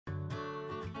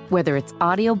Whether it's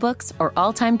audiobooks or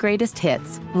all-time greatest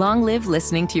hits, long live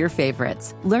listening to your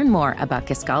favorites. Learn more about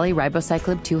Kisqali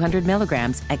Ribociclib 200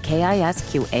 milligrams at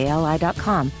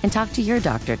KISQALI.com and talk to your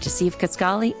doctor to see if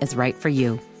Kisqali is right for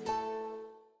you.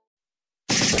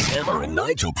 Hammer and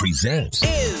Nigel presents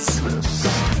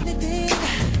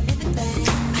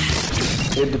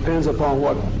It depends upon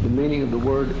what the meaning of the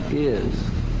word is.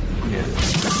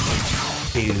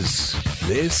 Is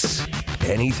this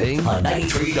anything? On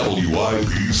 93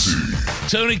 WIBC.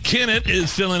 Tony Kinnett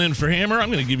is filling in for Hammer.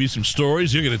 I'm going to give you some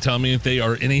stories. You're going to tell me if they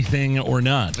are anything or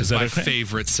not. Is that my okay?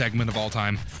 favorite segment of all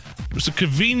time. There's a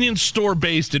convenience store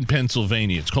based in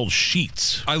Pennsylvania. It's called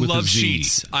Sheetz. I love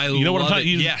Sheetz. You know what I'm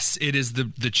talking about? Yes, it is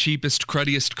the cheapest,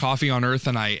 cruddiest coffee on earth,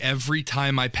 and every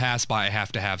time I pass by, I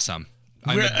have to have some.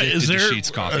 I'm addicted to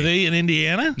Sheetz coffee. Are they in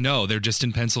Indiana? No, they're just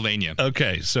in Pennsylvania.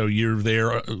 Okay, so you're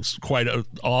there quite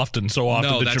often, so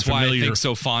often that that's you're familiar. why I think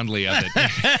so fondly of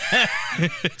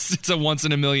it. It's a once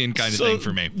in a million kind of thing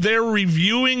for me. They're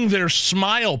reviewing their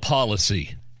smile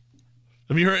policy.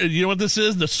 Have you heard? You know what this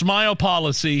is? The smile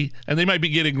policy, and they might be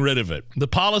getting rid of it. The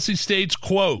policy states,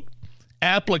 quote,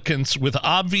 applicants with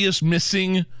obvious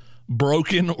missing,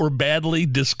 broken, or badly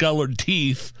discolored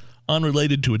teeth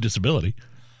unrelated to a disability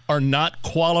are not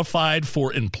qualified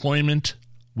for employment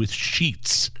with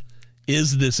Sheetz.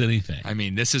 Is this anything? I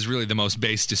mean, this is really the most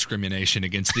base discrimination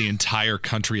against the entire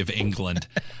country of England.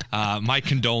 My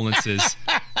condolences,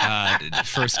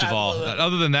 first of all.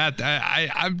 Other than that,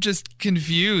 I'm just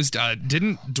confused.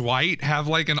 Didn't Dwight have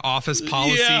like an office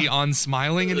policy on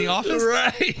smiling in the office?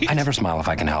 Right. I never smile if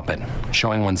I can help it.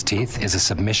 Showing one's teeth is a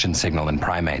submission signal in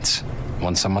primates.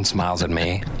 When someone smiles at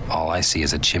me, all I see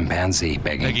is a chimpanzee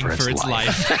begging for its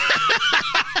life.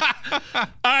 All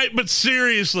right, but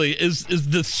seriously, is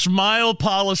the smile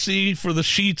policy for the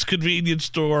Sheetz convenience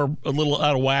store a little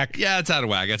out of whack? Yeah, it's out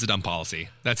of whack. That's a dumb policy.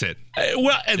 That's it.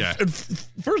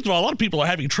 First of all, a lot of people are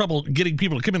having trouble getting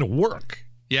people to come into work.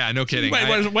 Yeah, no kidding.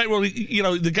 Well, you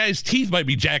know, the guy's teeth might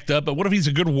be jacked up, but what if he's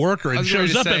a good worker and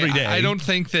shows up every day? I don't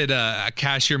think that a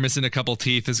cashier missing a couple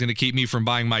teeth is going to keep me from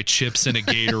buying my chips and a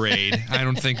Gatorade. I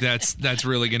don't think that's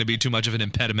really going to be too much of an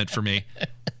impediment for me.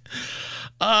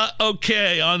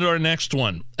 Okay, on to our next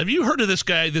one. Have you heard of this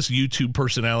guy, this YouTube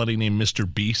personality named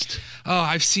Mr. Beast? Oh,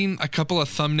 I've seen a couple of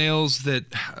thumbnails that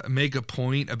make a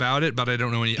point about it, but I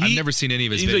don't know any. I've never seen any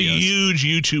of his videos. He's a huge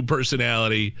YouTube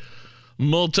personality,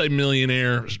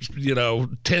 multimillionaire,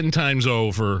 10 times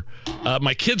over.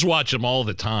 My kids watch him all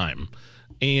the time.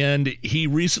 And he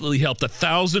recently helped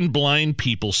 1,000 blind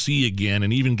people see again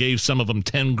and even gave some of them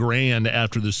 $10,000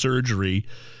 after the surgery.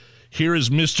 Here is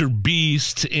Mr.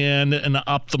 Beast and an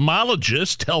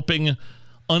ophthalmologist helping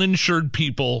uninsured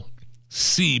people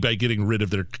see by getting rid of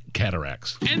their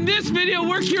cataracts. In this video,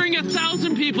 we're curing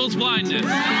 1,000 people's blindness. It's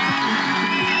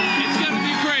gonna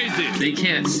be crazy. They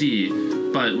can't see,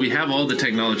 but we have all the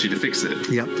technology to fix it.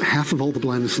 Yep, half of all the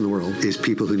blindness in the world is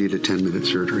people who need a 10-minute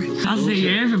surgery. I see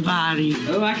everybody.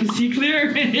 Oh, I can see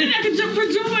clear. I can jump for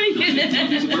joy.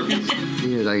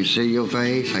 Yes, I can see your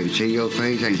face. I can see your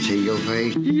face. I can see your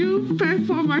face. You pay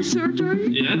for my surgery?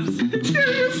 Yes.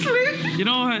 Seriously? You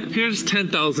know what? Here's $10,000.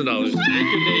 Make your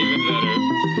day even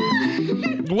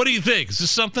better. What do you think? Is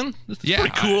this something? It's yeah,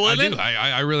 pretty cool, I isn't do. it?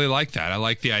 I really like that. I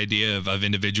like the idea of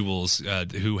individuals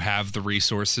who have the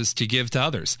resources to give to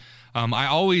others. I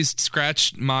always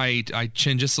scratch my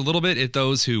chin just a little bit at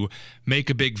those who make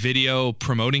a big video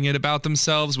promoting it about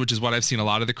themselves, which is what I've seen a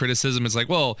lot of the criticism. It's like,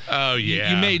 well,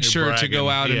 you made sure to go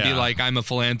out and be like, I'm a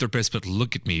philanthropist, but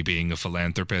look at me being a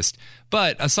philanthropist.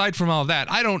 But aside from all that,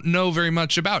 I don't know very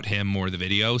much about him or the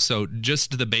video. So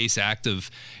just the base act of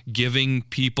giving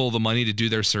people the money to do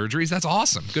their surgeries, that's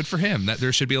awesome. Good for him.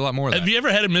 There should be a lot more of that. Have you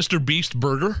ever had a Mr. Beast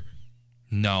burger?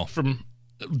 No.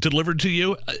 Delivered to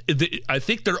you? I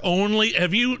think they're only.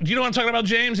 Do you know what I'm talking about,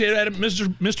 James? You had a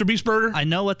Mr. Beast burger? I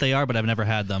know what they are, but I've never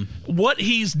had them. What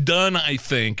he's done, I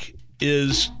think,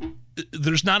 is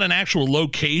there's not an actual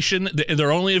location.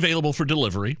 They're only available for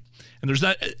delivery. And there's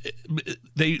not.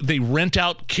 They rent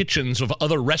out kitchens of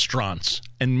other restaurants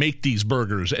and make these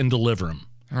burgers and deliver them.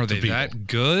 Are they that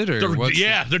good? Or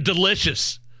they're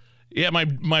delicious. Yeah,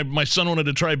 my son wanted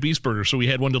to try Beast Burger, so we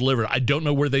had one delivered. I don't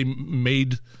know where they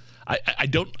made. I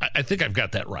think I've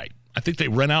got that right. I think they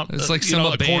rent out it's like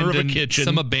a corner of a kitchen.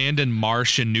 Some abandoned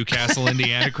marsh in Newcastle,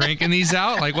 Indiana, cranking these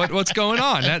out. Like what's going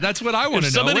on? That's what I want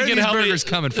to know. Where are these burgers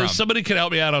coming from? If somebody can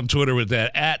help me out on Twitter with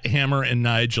that, at Hammer and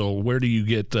Nigel, where do you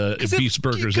get Beast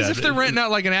Burgers at? Because if they're renting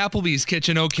out like an Applebee's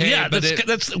kitchen, okay. Yeah, but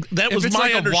that was if it's my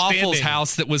like understanding. A Waffles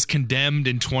House that was condemned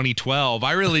in 2012,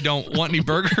 I really don't want any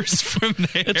burgers from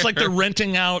there. It's like they're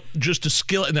renting out just a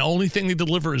skillet, and the only thing they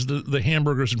deliver is the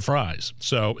hamburgers and fries.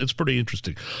 So it's pretty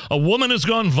interesting. A woman has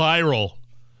gone viral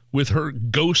with her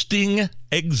ghosting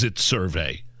exit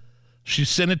survey. She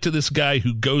sent it to this guy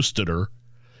who ghosted her,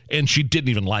 and she didn't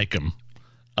even like him.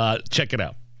 Check it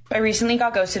out. I recently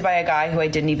got ghosted by a guy who I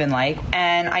didn't even like,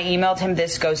 and I emailed him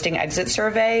this ghosting exit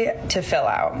survey to fill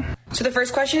out. So the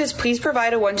first question is, please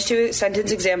provide a 1 to 2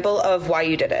 sentence example of why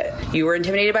you did it. You were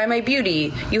intimidated by my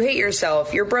beauty. You hate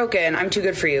yourself. You're broken. I'm too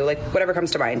good for you. Like, whatever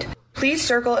comes to mind. Please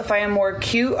circle if I am more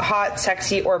cute, hot,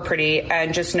 sexy, or pretty,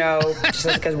 and just know, just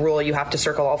like a rule, you have to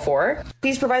circle all 4.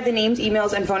 Please provide the names,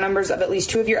 emails, and phone numbers of at least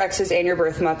 2 of your exes and your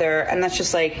birth mother, and that's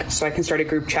just like, so I can start a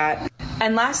group chat.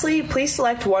 And lastly, please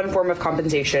select one form of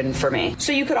compensation for me.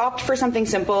 So you could opt for something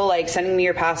simple, like sending me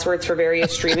your passwords for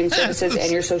various streaming services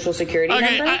and your social security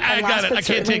number. I got it. I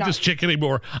can't take this chick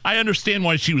anymore. I understand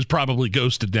why she was probably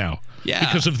ghosted now. Yeah.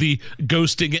 Because of the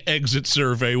ghosting exit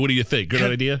survey. What do you think? Good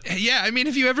idea? Yeah. I mean,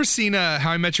 have you ever seen How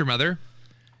I Met Your Mother?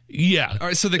 Yeah. All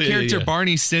right, so the character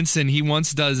Barney Stinson, he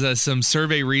once does some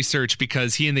survey research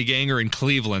because he and the gang are in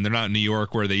Cleveland. They're not in New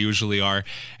York where they usually are.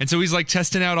 And so he's like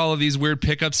testing out all of these weird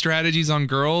pickup strategies on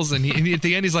girls. And at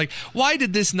the end, he's like, why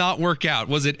did this not work out?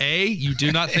 Was it A, you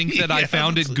do not think that I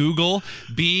found it Google?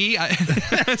 B,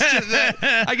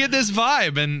 I get this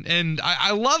vibe and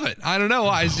I love it. I don't know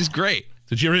why. It's just great.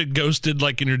 Did you ever get ghosted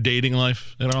like in your dating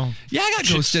life at all? Yeah, I got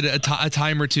ghosted a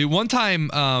time or two. One time,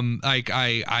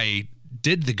 I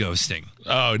did the ghosting.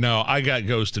 Oh, no. I got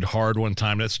ghosted hard one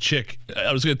time. That's chick.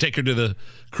 I was going to take her to the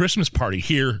Christmas party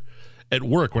here at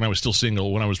work when I was still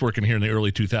single, when I was working here in the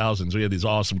early 2000s. We had this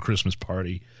awesome Christmas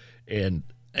party. And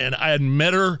I had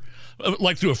met her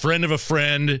like through a friend of a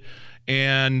friend.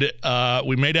 And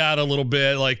we made out a little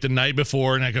bit like the night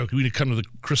before. And I go, "You need to come to the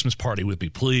Christmas party with me,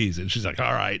 please." And she's like,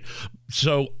 "All right."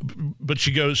 So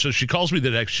she calls me the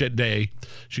next day.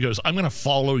 She goes, "I'm going to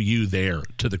follow you there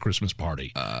to the Christmas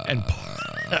party." And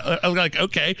I'm like,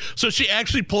 okay. So she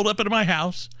actually pulled up into my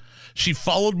house. She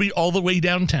followed me all the way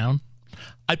downtown.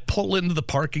 I pull into the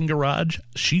parking garage.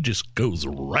 She just goes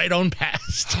right on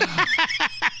past.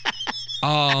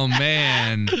 Oh,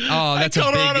 man. Oh, that's I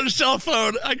called her on her cell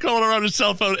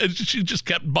phone. And she just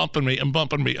kept bumping me and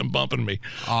bumping me and bumping me.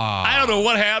 I don't know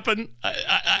what happened.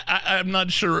 I'm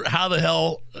not sure how the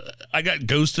hell I got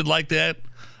ghosted like that.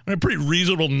 I'm a pretty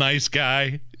reasonable, nice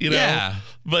guy, you know. Yeah.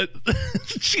 But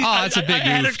that's a big I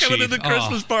had her oof, coming to Chief. the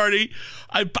Christmas party.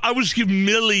 I was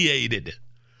humiliated.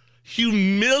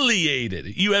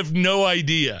 You have no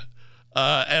idea.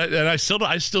 And I still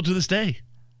to this day.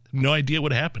 No idea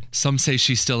what happened. Some say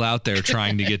she's still out there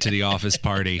trying to get to the office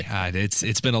party.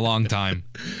 It's been a long time.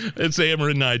 It's the Hammer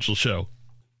and Nigel show.